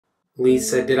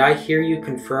Lisa, did I hear you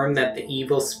confirm that the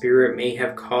evil spirit may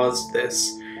have caused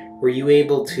this? Were you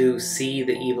able to see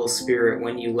the evil spirit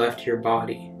when you left your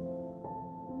body?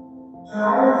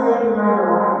 Try to take my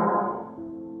life.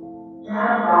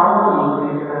 Can't follow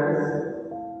you because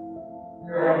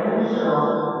the angel,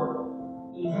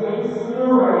 he takes me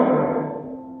away.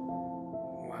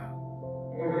 Wow.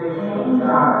 It became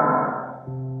dark.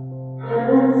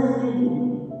 Couldn't see.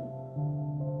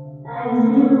 I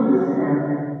knew it was him.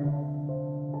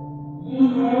 He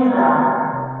came back.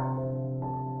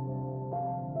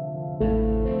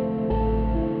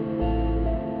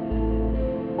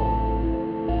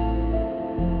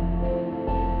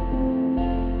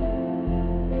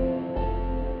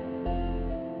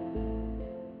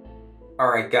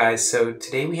 Alright guys, so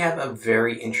today we have a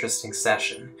very interesting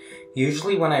session.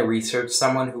 Usually when I research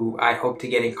someone who I hope to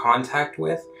get in contact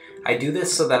with, I do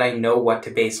this so that I know what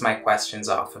to base my questions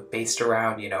off of, based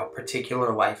around,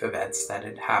 particular life events that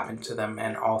had happened to them,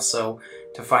 and also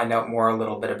to find out more a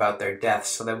little bit about their deaths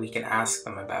so that we can ask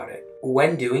them about it.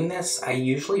 When doing this, I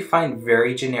usually find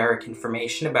very generic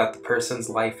information about the person's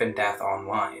life and death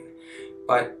online,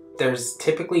 but there's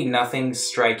typically nothing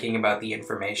striking about the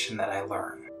information that I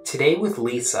learn. Today with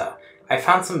Lisa, I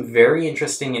found some very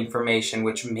interesting information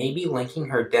which may be linking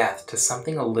her death to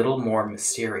something a little more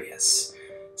mysterious.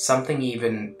 Something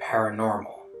even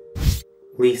paranormal.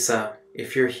 Lisa,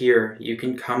 if you're here, you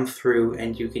can come through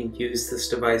and you can use this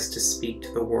device to speak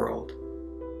to the world.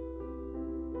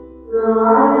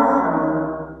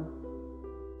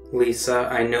 Lisa,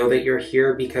 I know that you're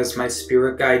here because my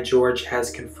spirit guide George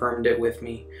has confirmed it with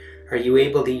me. Are you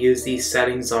able to use these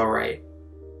settings all right?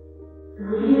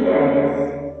 3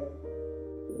 days.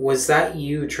 Was that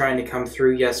you trying to come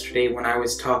through yesterday when I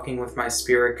was talking with my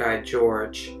spirit guide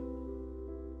George?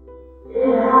 It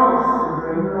helps to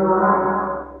bring the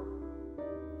light.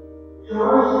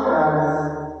 George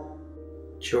does.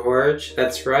 George,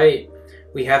 that's right.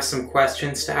 We have some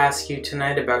questions to ask you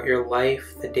tonight about your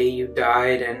life, the day you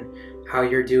died, and how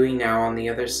you're doing now on the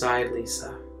other side,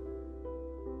 Lisa.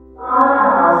 Our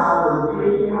house was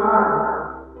pretty hard.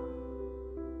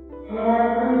 And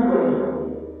we waited.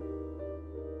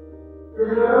 The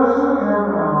girls would come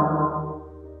home.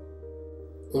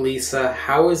 Lisa,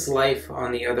 how is life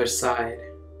on the other side?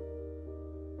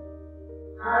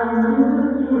 I knew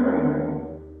the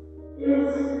feeling.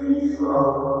 It's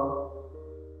peaceful.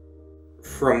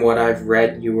 From what I've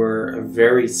read, you were a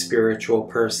very spiritual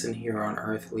person here on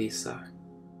Earth, Lisa.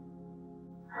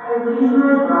 I leave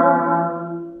my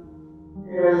body.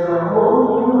 There's a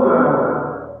whole new world.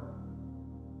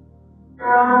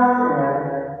 God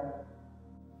said.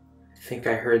 I think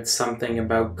I heard something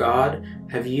about God.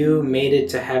 Have you made it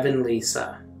to heaven,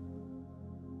 Lisa?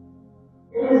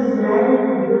 It is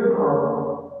very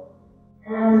beautiful.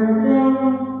 And the thing,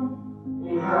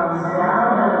 it comes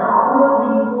down and all the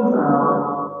people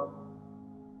know.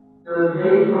 The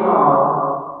big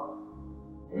hall.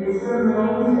 It's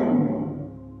amazing.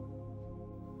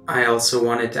 I also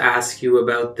wanted to ask you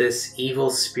about this evil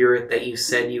spirit that you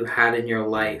said you had in your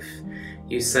life.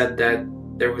 You said that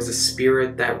there was a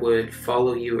spirit that would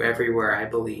follow you everywhere, I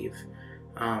believe.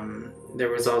 There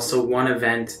was also one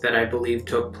event that I believe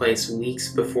took place weeks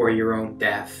before your own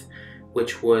death,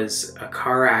 which was a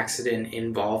car accident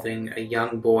involving a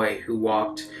young boy who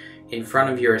walked in front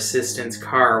of your assistant's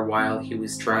car while he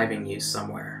was driving you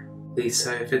somewhere.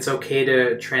 Lisa, if it's okay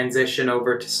to transition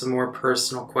over to some more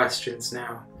personal questions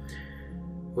now,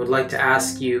 I would like to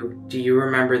ask you, do you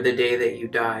remember the day that you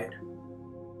died?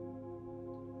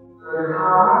 The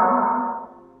car?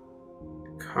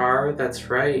 Car, that's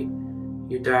right.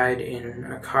 You died in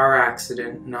a car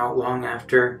accident not long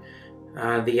after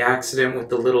the accident with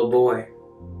the little boy.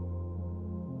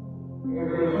 It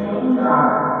became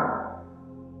dark.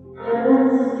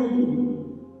 Couldn't see.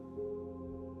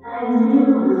 I knew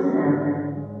it was him.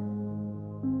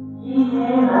 He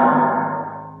came back.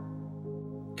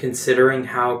 Considering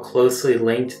how closely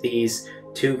linked these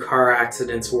two car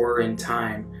accidents were in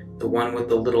time, the one with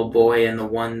the little boy and the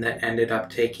one that ended up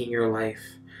taking your life,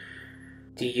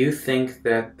 do you think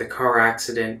that the car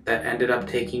accident that ended up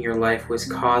taking your life was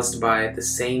caused by the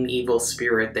same evil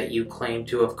spirit that you claim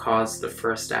to have caused the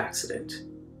first accident?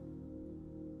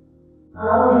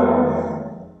 Oh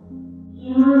yes.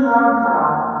 He was on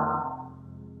top.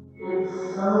 It's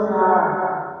so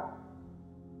dark.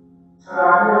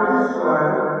 Started to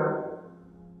swirl.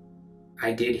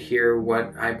 I did hear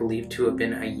what I believe to have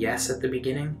been a yes at the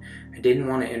beginning. I didn't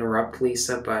want to interrupt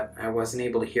Lisa, but I wasn't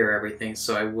able to hear everything,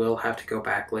 so I will have to go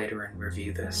back later and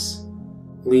review this.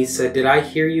 Lisa, did I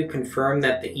hear you confirm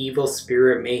that the evil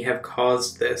spirit may have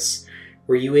caused this?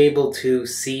 Were you able to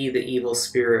see the evil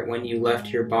spirit when you left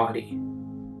your body?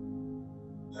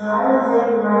 Try to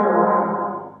take my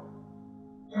life.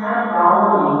 Can't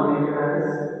follow you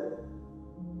because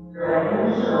the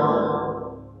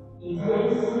angel, he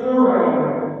takes me away.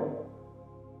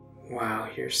 Wow,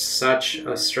 you're such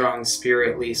a strong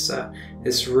spirit, Lisa.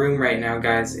 This room right now,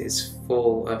 guys, is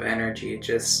full of energy.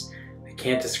 I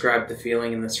can't describe the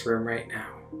feeling in this room right now.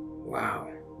 Wow.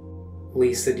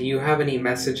 Lisa, do you have any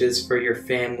messages for your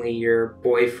family, your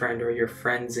boyfriend, or your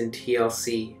friends in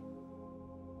TLC?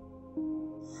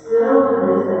 Still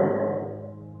visit.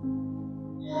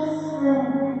 Just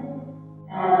think,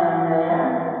 and I'm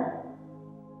there.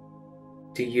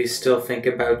 Do you still think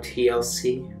about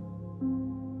TLC?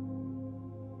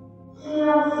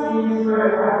 TLC is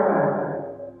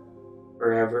forever.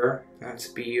 Forever? That's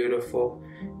beautiful.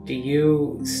 Do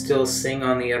you still sing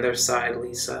on the other side,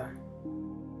 Lisa?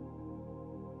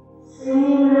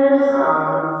 Sing their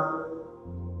songs.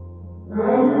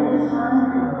 Where did the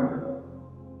time go?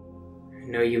 I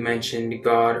know you mentioned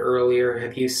God earlier.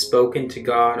 Have you spoken to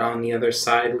God on the other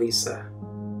side, Lisa?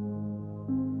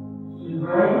 He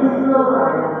brings the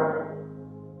light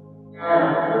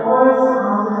and pours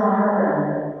onto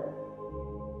heaven.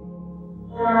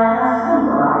 Can I have some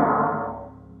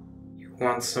light? You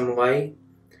want some light?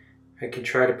 I can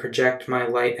try to project my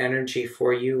light energy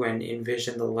for you and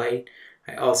envision the light.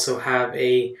 I also have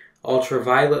a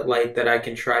ultraviolet light that I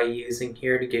can try using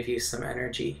here to give you some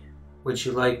energy. Would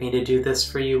you like me to do this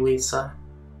for you, Lisa?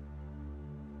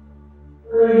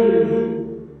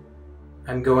 Please.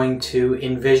 I'm going to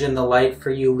envision the light for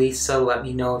you, Lisa. Let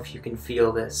me know if you can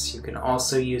feel this. You can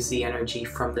also use the energy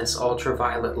from this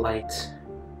ultraviolet light.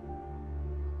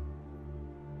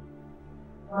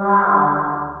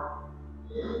 Wow.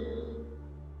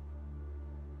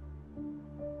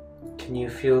 Can you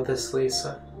feel this,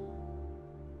 Lisa?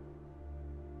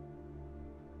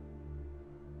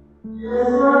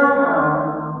 Just like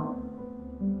home.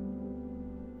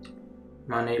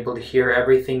 I'm unable to hear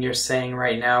everything you're saying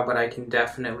right now, but I can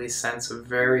definitely sense a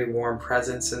very warm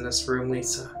presence in this room,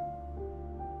 Lisa.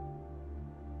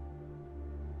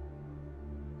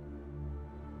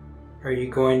 Are you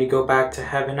going to go back to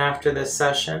heaven after this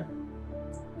session?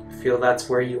 I feel that's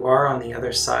where you are on the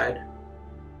other side.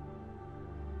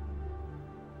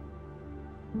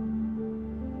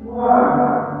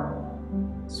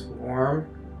 Warm. It's warm.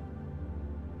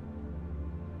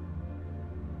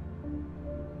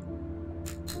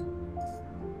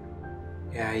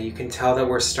 Yeah, you can tell that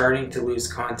we're starting to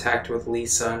lose contact with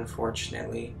Lisa,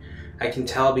 unfortunately. I can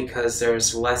tell because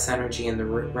there's less energy in the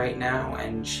room right now,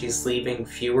 and she's leaving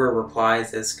fewer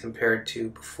replies as compared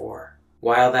to before.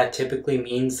 While that typically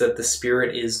means that the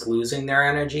spirit is losing their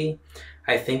energy,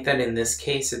 I think that in this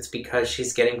case it's because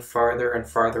she's getting farther and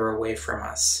farther away from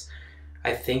us.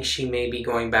 I think she may be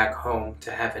going back home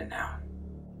to heaven now.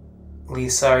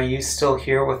 Lisa, are you still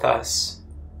here with us?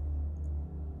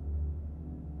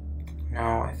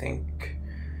 No, I think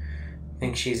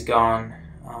she's gone.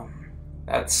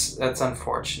 That's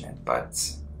unfortunate,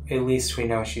 but at least we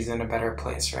know she's in a better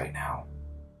place right now.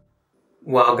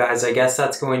 Well, guys, I guess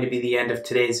that's going to be the end of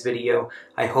today's video.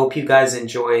 I hope you guys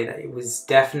enjoyed. It was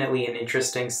definitely an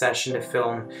interesting session to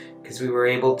film because we were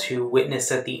able to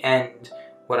witness at the end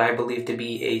what I believe to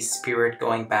be a spirit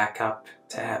going back up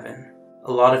to heaven.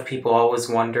 A lot of people always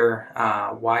wonder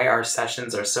why our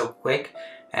sessions are so quick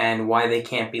and why they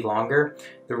can't be longer.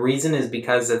 The reason is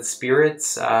because that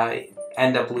spirits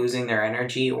end up losing their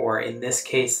energy, or in this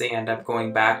case they end up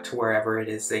going back to wherever it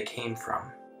is they came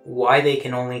from. Why they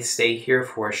can only stay here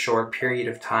for a short period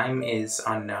of time is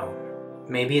unknown.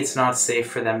 Maybe it's not safe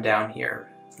for them down here,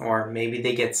 or maybe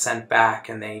they get sent back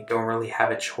and they don't really have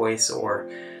a choice, or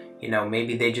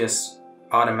maybe they just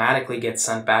automatically get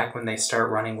sent back when they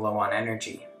start running low on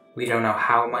energy. We don't know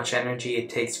how much energy it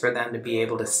takes for them to be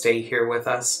able to stay here with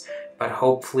us, but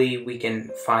hopefully we can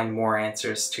find more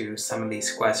answers to some of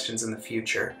these questions in the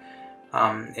future.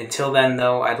 Until then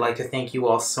though, I'd like to thank you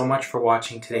all so much for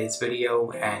watching today's video,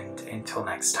 and until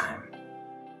next time.